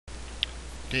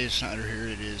Dave Snyder here.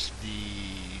 It is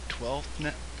the 12th, is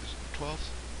it 12th?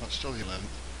 Well, it's still the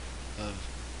 11th of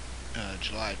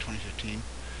July 2015.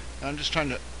 And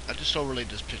I just overlaid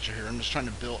this picture here. I'm just trying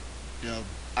to build,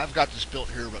 I've got this built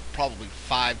here, but probably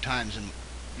 5 times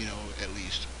at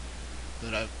least.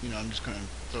 But I'm just going to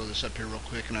throw this up here real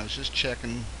quick. And I was just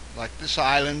checking, like this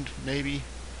island, maybe,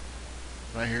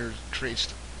 right here,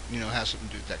 creates, has something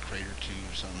to do with that crater too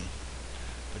or something.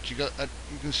 But you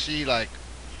can see, like,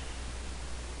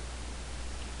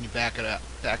 you back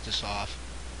this off.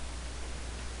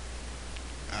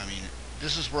 I mean,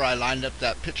 this is where I lined up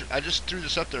that picture. I just threw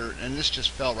this up there, and this just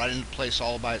fell right into place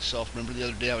all by itself. Remember the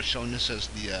other day I was showing this as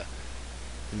the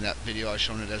in that video I was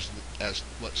showing it as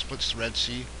what splits the Red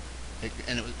Sea,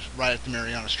 and it was right at the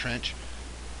Marianas Trench.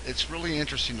 It's really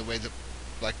interesting the way that,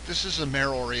 like, this is a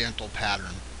Mare Oriental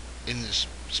pattern in this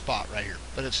spot right here,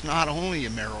 but it's not only a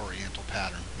Mare Oriental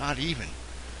pattern. Not even.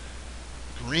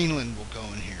 Greenland will go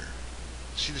in here.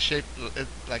 See the shape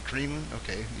like Greenland?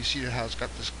 Okay, you see how it's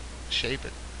got this shape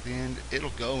at the end? It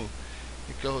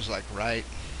goes like right.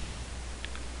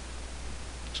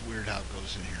 It's weird how it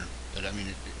goes in here, but I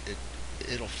mean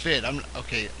it'll fit.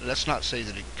 Okay, let's not say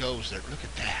that it goes there. Look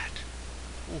at that.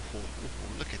 Ooh,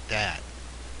 look at that.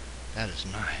 That is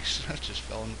nice. That just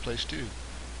fell into place too.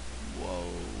 Whoa.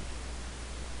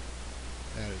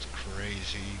 That is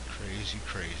crazy, crazy,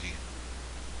 crazy.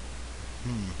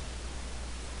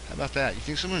 How about that? You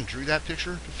think someone drew that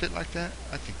picture to fit like that?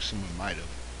 I think someone might have.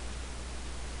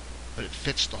 But it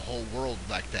fits the whole world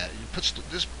like that.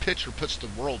 This picture puts the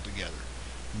world together.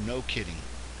 No kidding.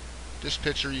 This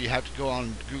picture, you have to go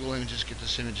on Google Images, get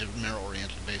this image of the Mare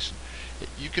Oriental Basin.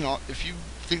 If you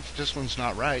think this one's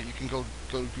not right, you can go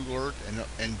to Google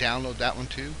Earth and download that one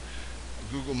too,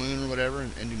 Google Moon or whatever,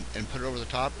 and put it over the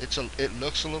top. It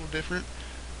looks a little different,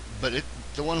 but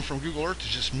the one from Google Earth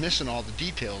is just missing all the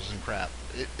details and crap.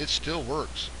 It still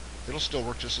works. It'll still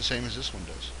work just the same as this one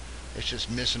does. It's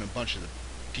just missing a bunch of the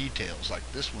details. Like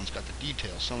this one's got the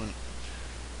details.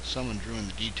 Someone drew in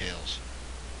the details,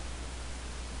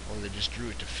 or they just drew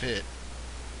it to fit.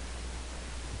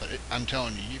 But I'm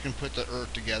telling you, you can put the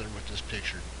Earth together with this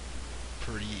picture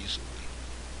pretty easily.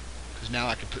 Because now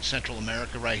I can put Central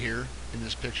America right here in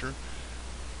this picture.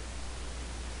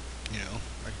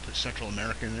 I can put Central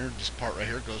America in there. This part right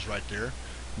here goes right there.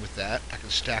 With that, I can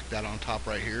stack that on top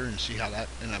right here and see how that,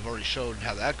 and I've already showed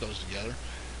how that goes together.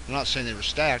 I'm not saying they were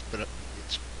stacked, but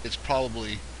this is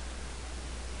probably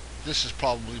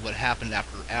what happened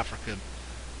after Africa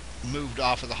moved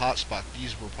off of the hot spot.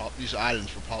 These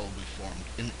islands were probably formed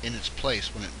in its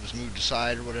place when it was moved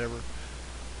aside or whatever.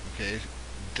 Okay,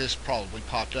 this probably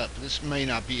popped up. This may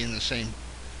not be in the same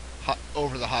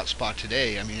over the hot spot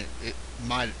today. I mean,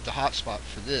 the hot spot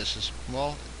for this is,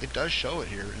 well, it does show it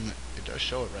here, and it does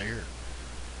show it right here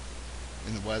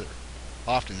in the weather.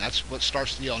 Often that's what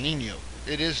starts the El Nino.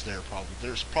 It is there probably.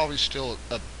 There's probably still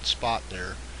a spot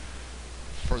there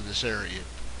for this area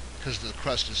because the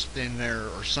crust is thin there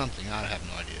or something. I have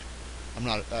no idea. I'm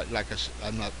not like I said,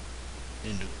 I'm not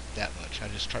into it that much. I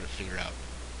just try to figure out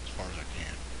as far as I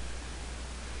can.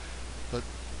 But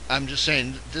I'm just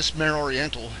saying, this Mare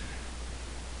Oriental,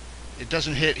 it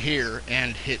doesn't hit here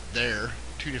and hit there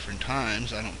 2 different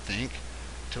times, I don't think,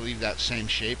 to leave that same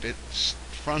shape. It's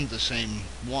from the same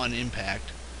one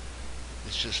impact.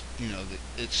 It's just,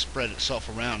 it spread itself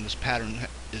around. This pattern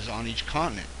is on each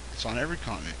continent. It's on every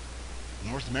continent.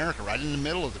 North America, right in the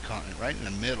middle of the continent, right in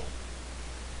the middle.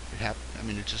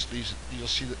 It just leaves, you'll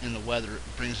see that in the weather,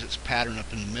 it brings its pattern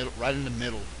up in the middle, right in the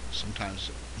middle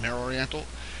sometimes, Mare Oriental.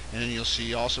 And then you'll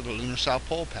see also the lunar South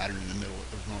Pole pattern in the middle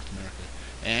of North America.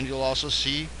 And you'll also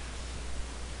see,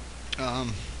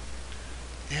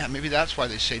 maybe that's why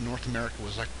they say North America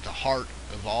was like the heart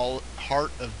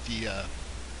of the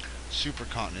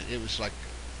supercontinent. It was like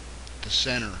the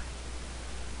center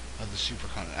of the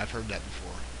supercontinent. I've heard that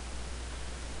before.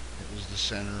 It was the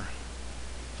center,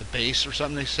 the base or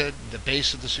something. They said the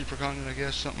base of the supercontinent, I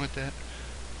guess, something like that.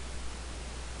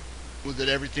 That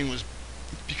everything was,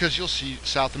 because you'll see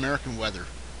South American weather.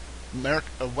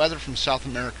 Weather from South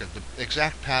America, the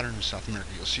exact pattern of South America.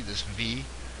 You'll see this V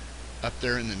up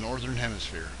there in the northern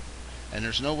hemisphere, and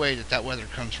there's no way that weather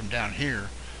comes from down here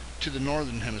to the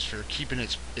northern hemisphere, keeping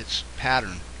its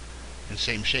pattern and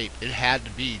same shape. It had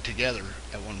to be together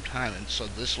at one time, and so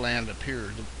this land up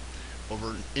here,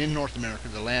 over in North America,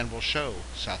 the land will show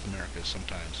South America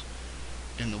sometimes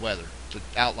in the weather, the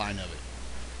outline of it,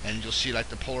 and you'll see like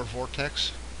the polar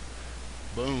vortex.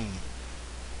 Boom.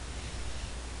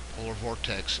 Polar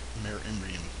vortex, Mare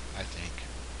Imbrium, I think.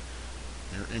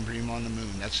 They're inbreeding on the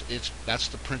moon. That's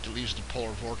the print that leaves the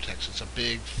polar vortex. It's a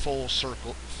big full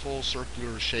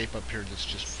circular shape up here that's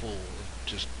just full of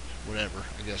just whatever.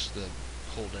 I guess the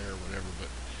cold air or whatever, but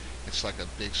it's like a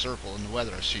big circle in the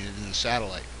weather. I've seen it in the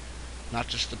satellite, not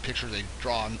just the picture they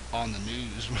draw on the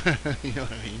news. You know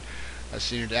what I mean? I've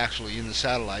seen it actually in the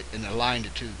satellite and aligned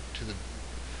it to the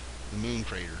moon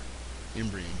crater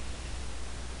inbreeding.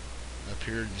 Up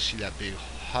here, you see that big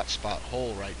hot spot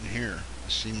hole right in here.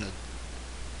 I've seen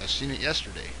it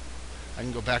yesterday. I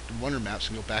can go back to Wonder Maps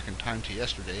and go back in time to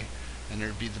yesterday, and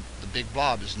there'd be the big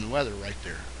blob is in the weather right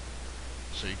there.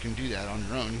 So you can do that on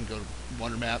your own. You can go to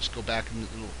Wonder Maps, go back in the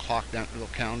little clock down, little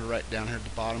calendar right down here at the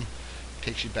bottom. It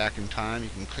takes you back in time. You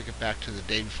can click it back to the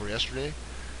day before yesterday,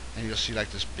 and you'll see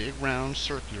like this big round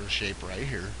circular shape right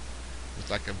here,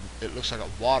 with it looks like a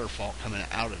waterfall coming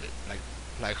out of it,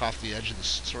 like off the edge of the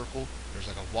circle. There's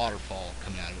like a waterfall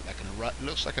coming out of it, it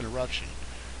looks like an eruption.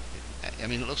 I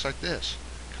mean, it looks like this,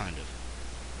 kind of.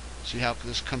 See how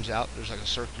this comes out? There's like a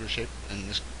circular shape, and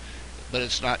this, but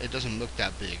it's not. It doesn't look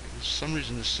that big. For some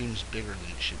reason, this seems bigger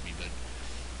than it should be, but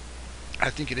I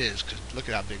think it is, because look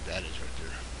at how big that is right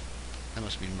there. That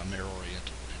must be my Mare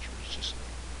Oriental picture. It's just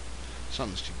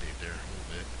something's too big there a little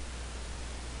bit.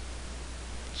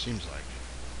 Seems like,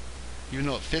 even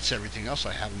though it fits everything else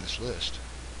I have in this list.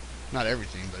 Not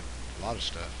everything, but a lot of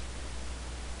stuff.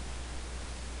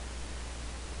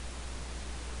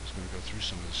 I was going to go through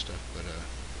some of this stuff, but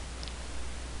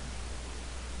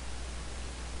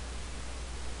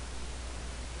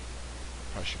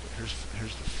probably should go.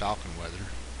 Here's the falcon weather.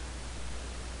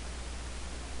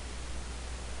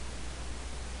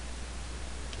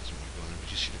 Doesn't want to go in there,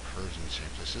 but you see the curves in the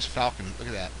same place. This falcon, look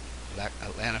at that, Black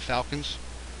Atlanta Falcons.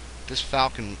 This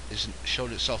falcon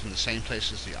showed itself in the same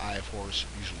place as the Eye of Horus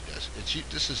usually does.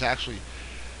 This is actually,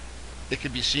 it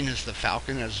could be seen as the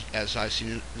falcon as I've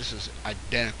seen it. This is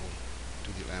identical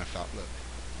to the Atlanta falcon. Look,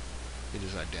 it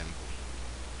is identical.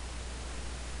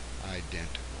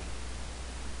 Identical.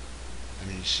 I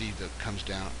mean, you see that comes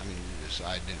down. I mean, it is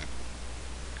identical.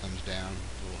 Comes down,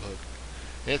 little hook.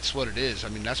 It's what it is. I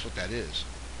mean, that's what that is.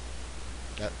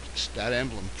 That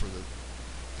emblem for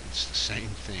it's the same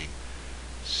thing.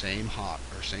 Same hawk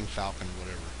or same falcon or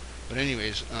whatever. But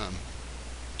anyways,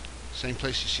 same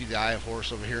place you see the Eye of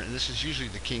Horus over here, and this is usually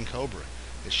the king cobra.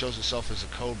 It shows itself as a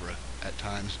cobra at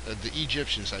times. The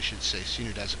Egyptians, I should say, seen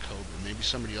it as a cobra. Maybe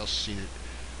somebody else seen it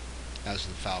as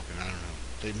the falcon. I don't know.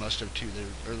 They must have too.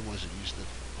 They're the ones that use the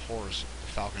Horus, the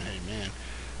falcon-headed man.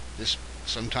 This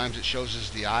sometimes it shows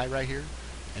as the eye right here,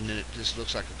 and then it just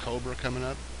looks like a cobra coming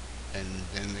up, and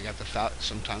then they got the falcon.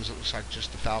 Sometimes it looks like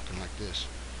just the falcon like this.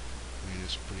 I mean,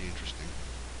 it's pretty interesting,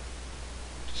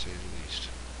 to say the least.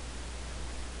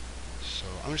 So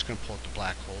I'm just going to pull up the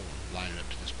black hole and line it up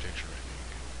to this picture, I think.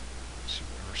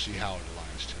 See how it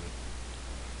aligns to it.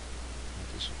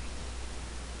 Like this one.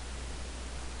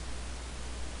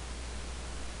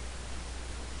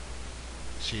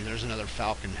 See, there's another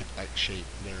falcon-like shape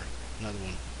there. Another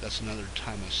one. That's another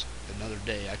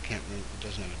day. I can't remember. It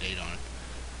doesn't have a date on it.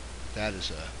 That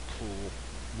is a cool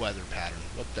weather pattern.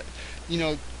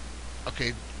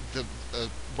 Okay,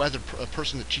 a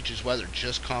person that teaches weather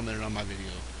just commented on my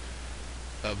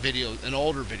video, an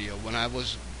older video when I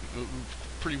was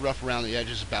pretty rough around the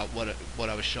edges about what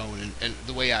I was showing and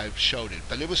the way I showed it.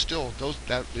 But it was still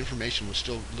that information was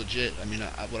still legit. I mean,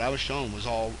 what I was showing was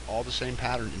all the same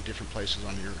pattern in different places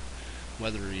on your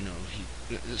weather.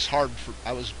 It's hard for.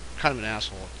 I was kind of an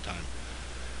asshole at the time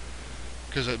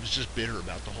because I was just bitter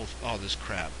about all this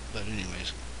crap. But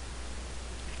anyways.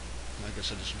 Like I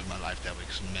said, I just live my life that way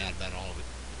because I'm mad about all of it.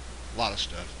 A lot of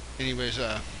stuff. Anyways,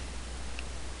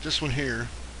 this one here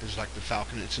is like the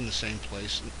falcon. It's in the same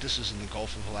place. This is in the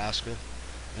Gulf of Alaska,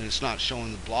 and it's not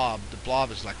showing the blob. The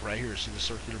blob is like right here. See the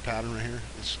circular pattern right here?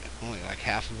 It's only like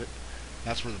half of it.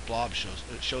 That's where the blob shows.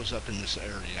 It shows up in this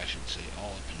area, I should say,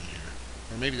 all up in here.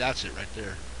 Or maybe that's it right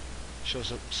there. It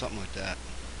shows up something like that.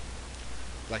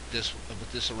 Like this,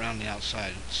 with this around the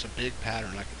outside. It's a big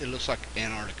pattern. Like it looks like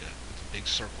Antarctica. Big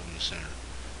circle in the center,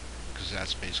 because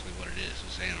that's basically what it is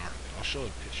Antarctica. I'll show a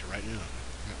picture right now.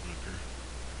 I got one up here.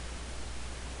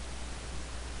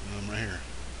 Right here.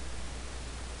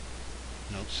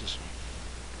 No, it's this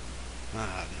one.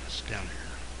 It's down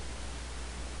here.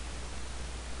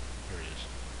 There it is.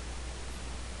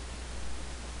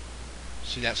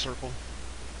 See that circle?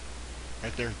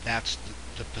 Right there? That's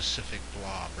the Pacific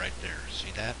blob right there.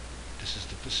 See that? This is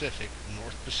the Pacific,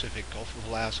 North Pacific, Gulf of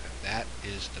Alaska. That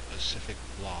is the Pacific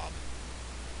blob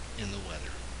in the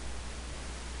weather.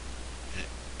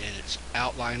 And it's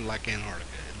outlined like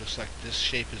Antarctica. It looks like this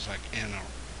shape is like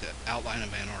the outline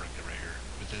of Antarctica right here,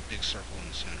 with a big circle in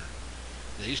the center.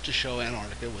 They used to show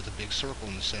Antarctica with a big circle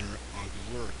in the center on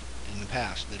Google Earth in the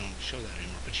past. They don't show that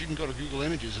anymore. But you can go to Google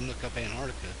Images and look up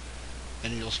Antarctica,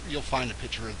 and you'll find a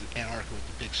picture of the Antarctica with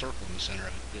the big circle in the center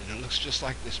of it. And it looks just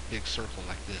like this big circle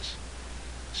like this,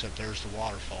 except there's the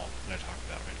waterfall that I talked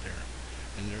about right there.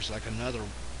 And there's like another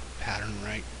pattern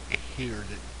right here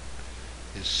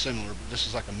that is similar, but this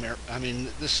is like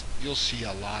this, you'll see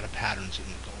a lot of patterns in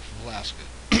the Gulf of Alaska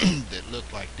that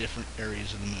look like different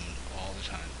areas of the moon all the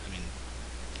time. I mean,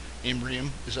 Imbrium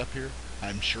is up here.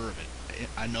 I'm sure of it.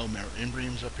 I know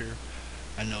Imbrium's up here.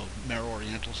 I know Mare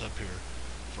Oriental's up here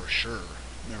for sure.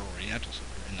 Mare Oriental's up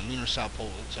here, and the lunar South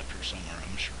Pole is up here somewhere.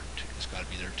 I'm sure it's got to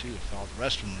be there too. If all the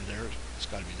rest of them are there, it's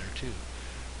got to be there too.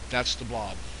 That's the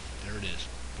blob. There it is.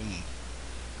 Boom.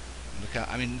 Look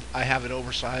how, I mean, I have it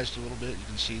oversized a little bit. You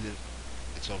can see that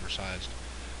it's oversized,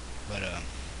 but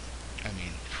I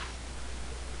mean,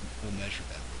 we'll measure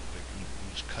that real quick and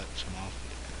we'll just cut some off of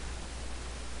it.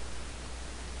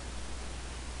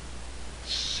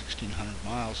 1,600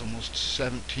 miles, almost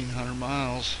 1,700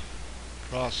 miles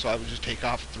across. So I would just take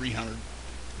off 300,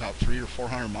 about 300 or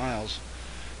 400 miles,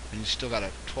 and you still got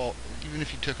a 12. Even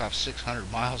if you took off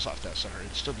 600 miles off that sucker,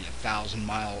 it'd still be a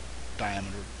 1,000-mile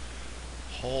diameter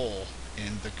hole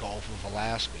in the Gulf of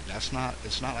Alaska. It's not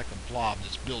like a blob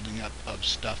that's building up of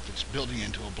stuff that's building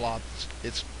into a blob.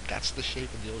 That's the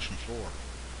shape of the ocean floor.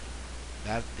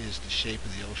 That is the shape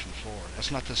of the ocean floor.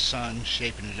 That's not the sun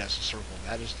shaping it as a circle.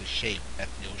 That is the shape at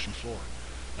the ocean floor.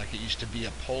 Like it used to be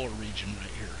a polar region right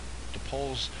here. The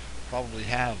poles probably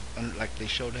have, like they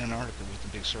showed Antarctica with the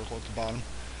big circle at the bottom,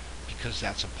 because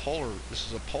that's a polar, this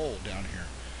is a pole down here.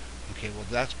 Okay, well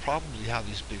that's probably how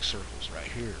these big circles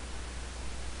right here,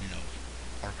 you know,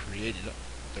 are created.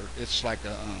 It's like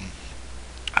a,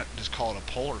 I just call it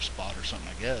a polar spot or something,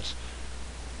 I guess,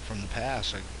 from the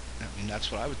past. I mean,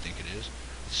 that's what I would think it is.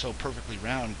 It's so perfectly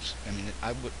round. I mean,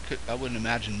 I wouldn't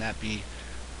imagine that be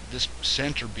this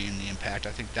center being the impact.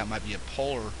 I think that might be a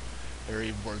polar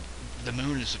area where the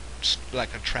moon is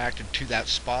like attracted to that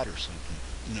spot or something.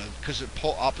 You know, because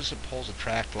opposite poles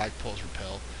attract, like poles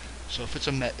repel. So if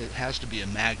it has to be a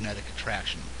magnetic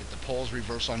attraction. If the poles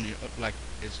reverse on the, like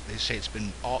they say,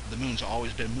 the moon's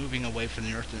always been moving away from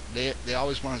the Earth. They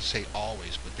always want to say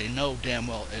always, but they know damn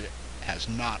well it has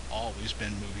not always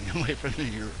been moving away from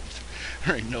the Earth.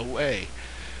 There ain't no way.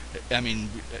 I mean,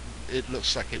 it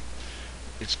looks like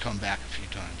it's come back a few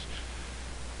times,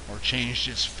 or changed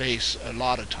its face a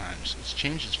lot of times. It's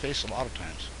changed its face a lot of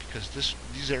times, because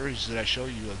these areas that I show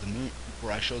you of the moon,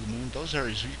 where I show the moon, those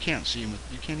areas you can't see them.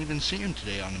 You can't even see them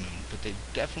today on the moon, but they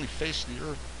definitely face the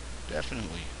Earth.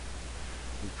 Definitely.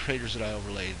 The craters that I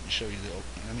overlaid and show you,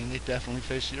 I mean, they definitely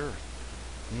face the Earth.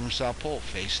 Lunar South Pole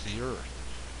face the Earth.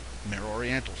 Mare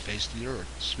Oriental face the Earth.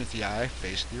 Smithy Eye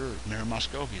face the Earth. Mare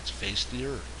Moscovians face the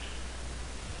Earth.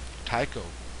 Tycho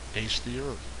face the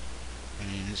Earth. I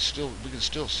mean, we can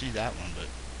still see that one, but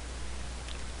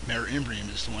Mare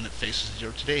Imbrium is the one that faces the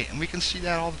Earth today, and we can see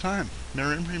that all the time.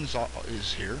 Mare Imbrium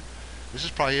is here. This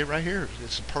is probably it right here.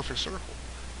 It's a perfect circle.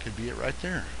 Could be it right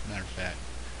there. Matter of fact,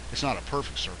 it's not a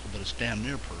perfect circle, but it's damn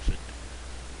near perfect.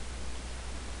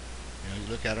 You know,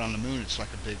 you look at it on the moon, it's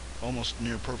like a big, almost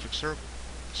near perfect circle.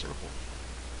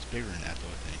 It's bigger than that, though,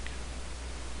 I think.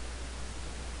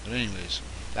 But anyways,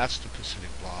 that's the Pacific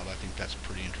Blob. I think that's a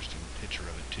pretty interesting picture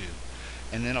of it too.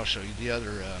 And then I'll show you the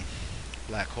other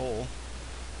black hole,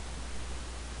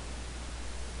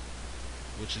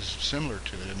 which is similar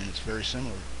to it. I mean, it's very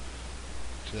similar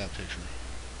to that picture.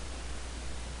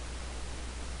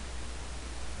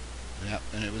 Yep,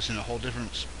 and it was in a whole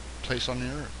different place on the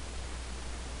Earth.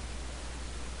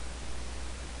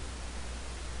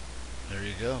 There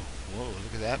you go. Whoa,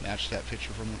 look at that. Matched that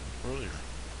picture from earlier.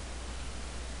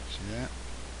 See that?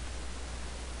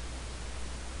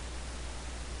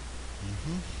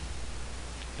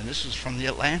 And this is from the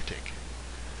Atlantic.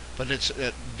 But it's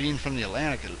being from the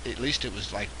Atlantic, at least it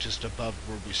was like just above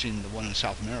where we've seen the one in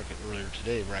South America earlier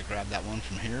today, where I grabbed that one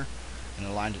from here and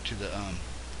aligned it to the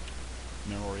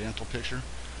Mare Oriental picture.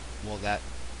 Well, that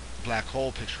black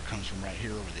hole picture comes from right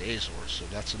here over the Azores, so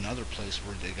that's another place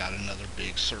where they got another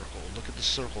big circle. Look at the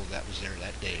circle that was there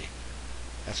that day.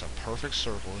 That's a perfect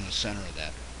circle in the center of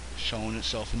that, showing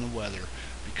itself in the weather,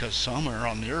 because somewhere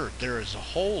on the Earth there is a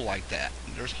hole like that.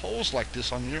 There's holes like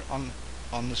this on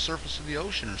the surface of the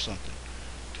ocean or something.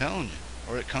 I'm telling you.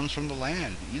 Or it comes from the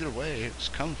land. Either way, it's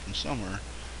come from somewhere.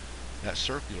 That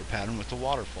circular pattern with the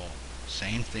waterfall.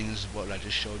 Same thing as what I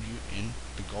just showed you in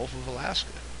the Gulf of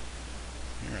Alaska.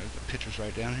 Here, the picture's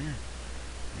right down here.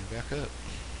 Back up.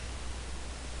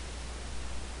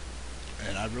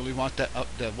 And I really want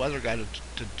the weather guy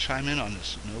to chime in on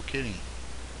this. No kidding.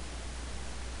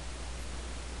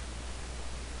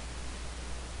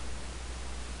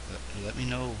 let me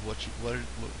know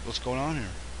what's going on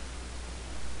here.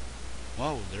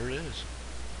 Whoa, there it is.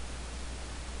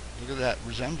 Look at that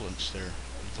resemblance there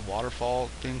with the waterfall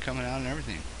thing coming out and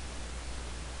everything.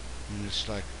 And it's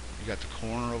like you got the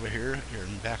corner over here. Here, let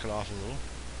me back it off a little.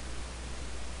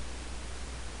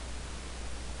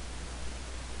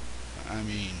 I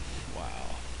mean,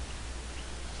 wow.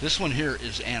 This one here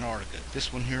is Antarctica.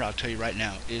 This one here, I'll tell you right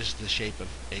now, is the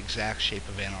exact shape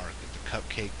of Antarctica. The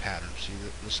cupcake pattern. See,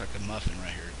 it looks like a muffin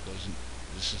right here. It goes in,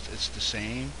 it's the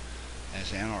same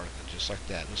as Antarctica, just like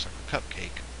that. It looks like a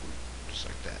cupcake, just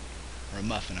like that. Or a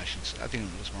muffin, I should say. I think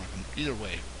it looks more like either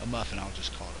way, a muffin. I'll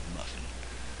just call it a muffin.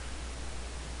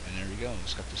 And there you go.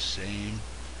 It's got the same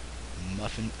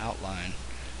muffin outline,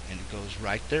 and it goes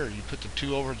right there. You put the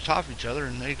two over the top of each other,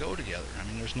 and they go together. I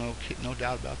mean, there's no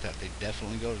doubt about that. They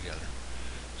definitely go together.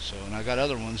 So, and I got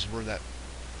other ones where the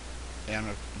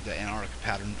Antarctic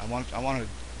pattern. I want to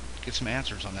get some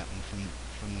answers on that one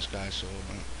from this guy. So I'm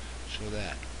gonna show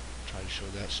that. Try to show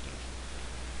that stuff.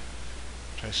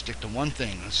 Try to stick to one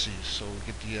thing. Let's see. So we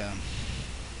get the.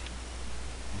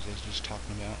 What was I just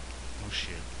talking about? Oh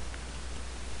shit.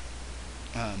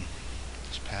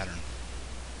 This pattern.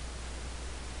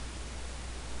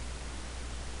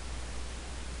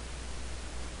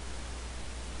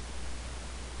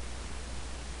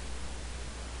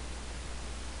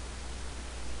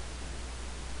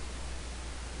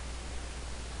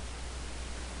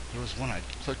 There was one I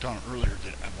clicked on earlier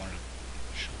that I wanted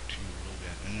to show to you a little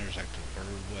bit, and there's like the bird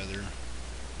weather.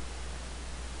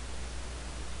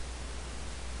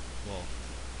 Well,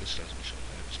 this doesn't show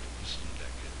that. This isn't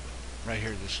that good. But right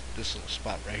here, this little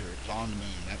spot right here, it's on the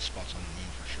moon. That spot's on the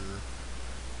moon for sure.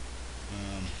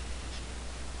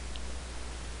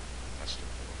 That's the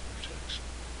polar vortex.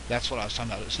 That's what I was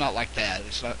talking about. It's not like that.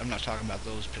 It's not. I'm not talking about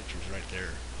those pictures right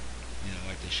there. You know,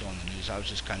 like they show on the news. I was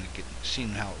just kind of seeing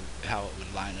how it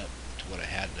would line up to what I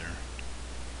had there.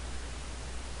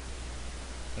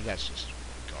 But that's just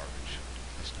garbage.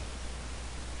 That's not.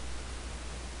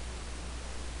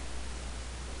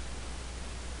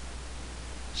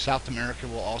 South America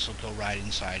will also go right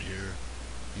inside here.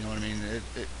 You know what I mean?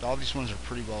 All these ones are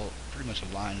pretty much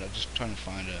aligned. I'm just trying to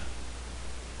find a.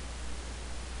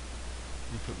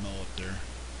 Let me put Mo up there.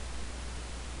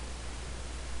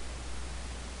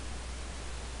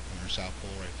 Lunar South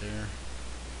Pole right there.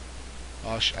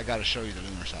 Oh, I got to show you the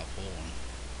Lunar South Pole one.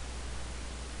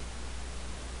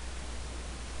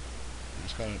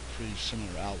 It's got a pretty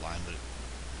similar outline, but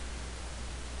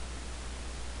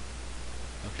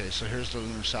okay. So here's the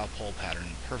Lunar South Pole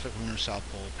pattern. Perfect Lunar South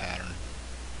Pole pattern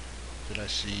that I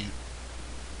see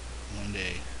one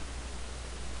day.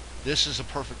 This is a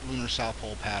perfect Lunar South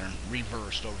Pole pattern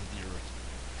reversed over the Earth.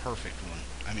 Perfect one.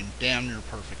 I mean, damn near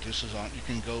perfect. This is on. You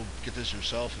can go get this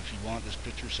yourself if you want. This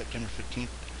picture, September 15th,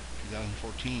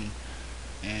 2014,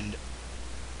 and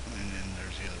then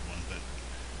there's the other one. But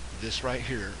this right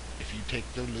here, if you take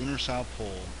the Lunar South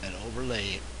Pole and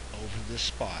overlay it over this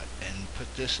spot and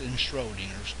put this in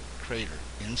Schrodinger's crater,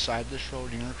 inside the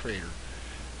Schrodinger crater,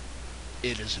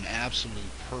 it is an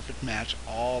absolute perfect match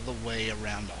all the way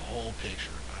around the whole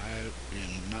picture. I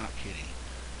am not kidding.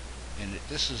 And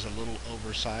this is a little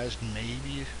oversized,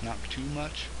 maybe not too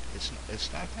much. It's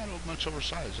not that much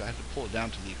oversized. I have to pull it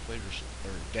down to the equator,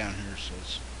 or down here, so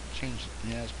it's changed.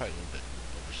 Yeah, it's probably a little bit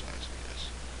oversized, I guess.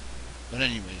 But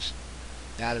anyways,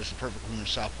 that is the perfect Lunar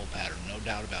South Pole pattern, no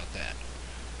doubt about that.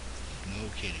 No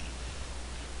kidding.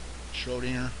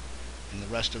 Schrodinger and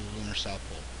the rest of the Lunar South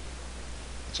Pole.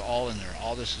 It's all in there.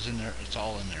 All this is in there. It's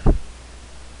all in there.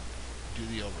 Do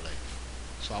the overlay.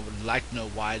 So I would like to know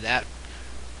why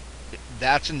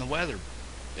that's in the weather.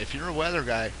 If you're a weather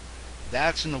guy,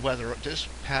 that's in the weather. This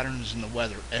pattern is in the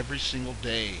weather every single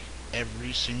day.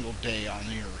 Every single day on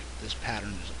the Earth. This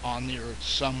pattern is on the Earth,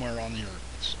 somewhere on the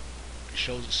Earth. It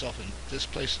shows itself in this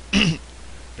place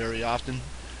very often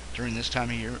during this time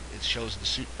of year. It shows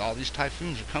all these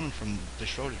typhoons are coming from the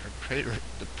Schrodinger crater.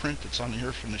 The print that's on the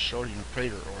Earth from the Schrodinger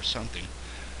crater or something.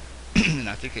 And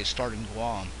I think they start in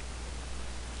Guam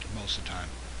most of the time.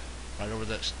 Right over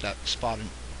that spot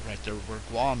right there where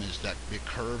Guam is, that big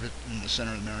curve in the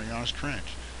center of the Marianas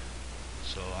Trench.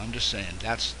 So I'm just saying,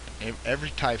 that's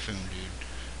every typhoon, dude.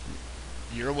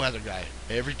 You're a weather guy.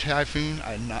 Every typhoon,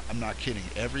 I'm not kidding.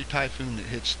 Every typhoon that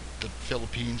hits the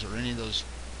Philippines or any of those,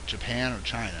 Japan or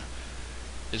China,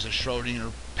 is a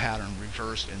Schrodinger pattern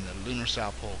reversed, and the Lunar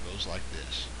South Pole goes like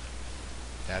this.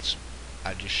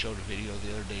 I just showed a video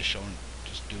the other day showing,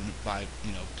 just doing it by,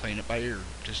 playing it by ear,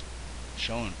 just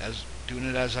showing, doing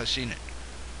it as I seen it.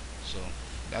 So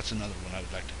that's another one I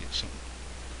would like to get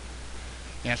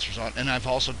answers on. And I've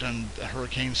also done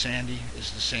Hurricane Sandy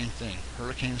is the same thing.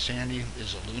 Hurricane Sandy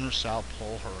is a lunar South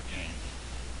Pole hurricane.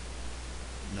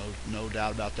 No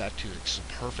doubt about that too. It's a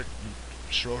perfect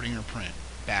Schrodinger print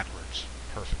backwards.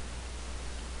 Perfect.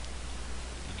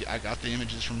 I got the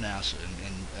images from NASA,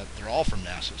 and they're all from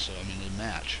NASA, so I mean they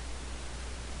match.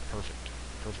 Perfect,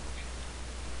 perfectly.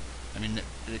 I mean,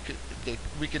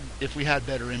 we could, if we had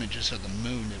better images of the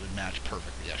moon, they would match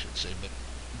perfectly, I should say. But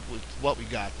with what we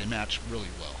got, they match really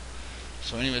well.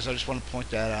 So, anyways, I just want to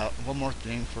point that out. One more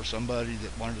thing for somebody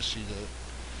that wanted to see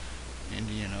the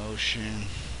Indian Ocean,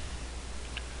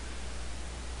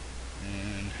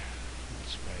 and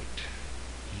it's right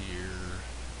here.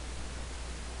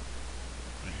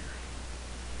 Right here.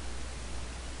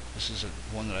 This is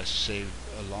one that I saved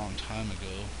a long time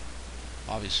ago,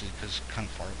 obviously because it's kind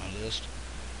of far up my list.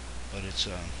 But it's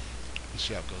let's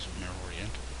see how it goes with Mare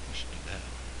Oriental. I should do that.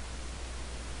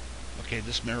 Okay,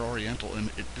 this Mare Oriental,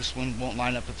 this one won't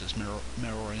line up with this Mare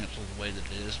Oriental the way that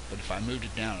it is, but if I moved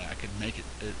it down, I could make it,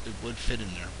 it would fit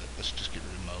in there. But let's just get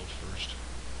rid of mauve first.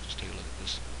 Just take a look at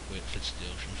this, the way it fits the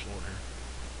ocean floor here.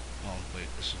 Oh, wait,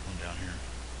 this is one down here.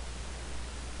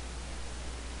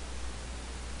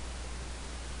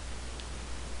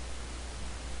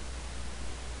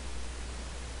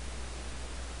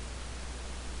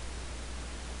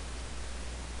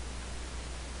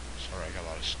 Sorry, I got a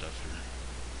lot of stuff here.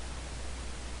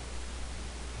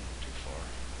 Too far.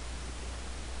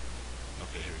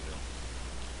 Okay, here we go.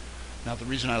 Now the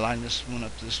reason I lined this one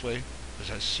up this way is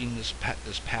I've seen this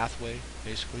pathway,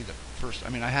 basically the first. I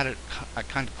mean, I had it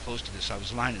kind of close to this. I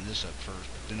was lining this up first,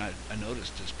 but then I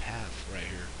noticed this path right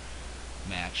here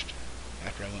matched.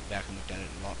 After I went back and looked at it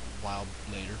a while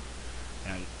later,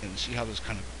 and see how this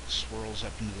kind of swirls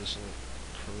up into this little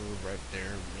curve right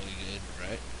there, really good,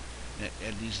 right?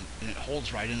 And it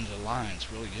holds right into the line.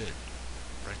 It's really good,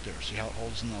 right there. See how it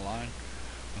holds in the line?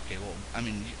 Okay, well, I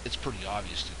mean, it's pretty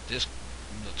obvious that this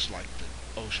looks like the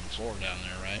ocean floor down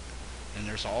there, right? And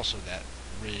there's also that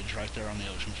ridge right there on the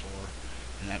ocean floor,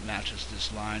 and that matches this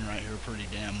line right here pretty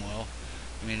damn well.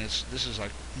 I mean, this is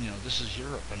like, this is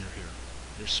Europe under here.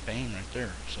 There's Spain right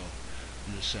there. So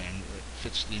I'm just saying it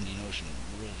fits the Indian Ocean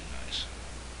really nice.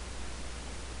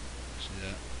 See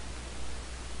that?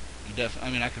 I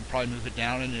mean, I could probably move it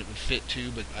down and it would fit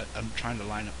too, but I'm trying to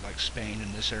line up like Spain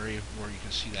in this area where you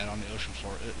can see that on the ocean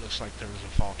floor. It looks like there was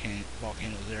a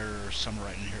volcano there or somewhere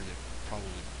right in here that probably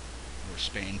where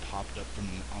Spain popped up from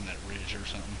on that ridge or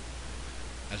something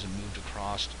as it moved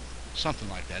across, something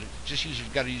like that.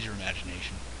 You've got to use your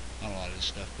imagination on a lot of this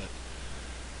stuff, but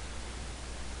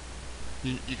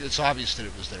it's obvious that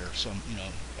it was there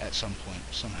at some point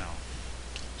somehow.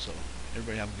 So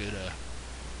everybody have a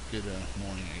good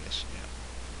morning, I guess. Yeah.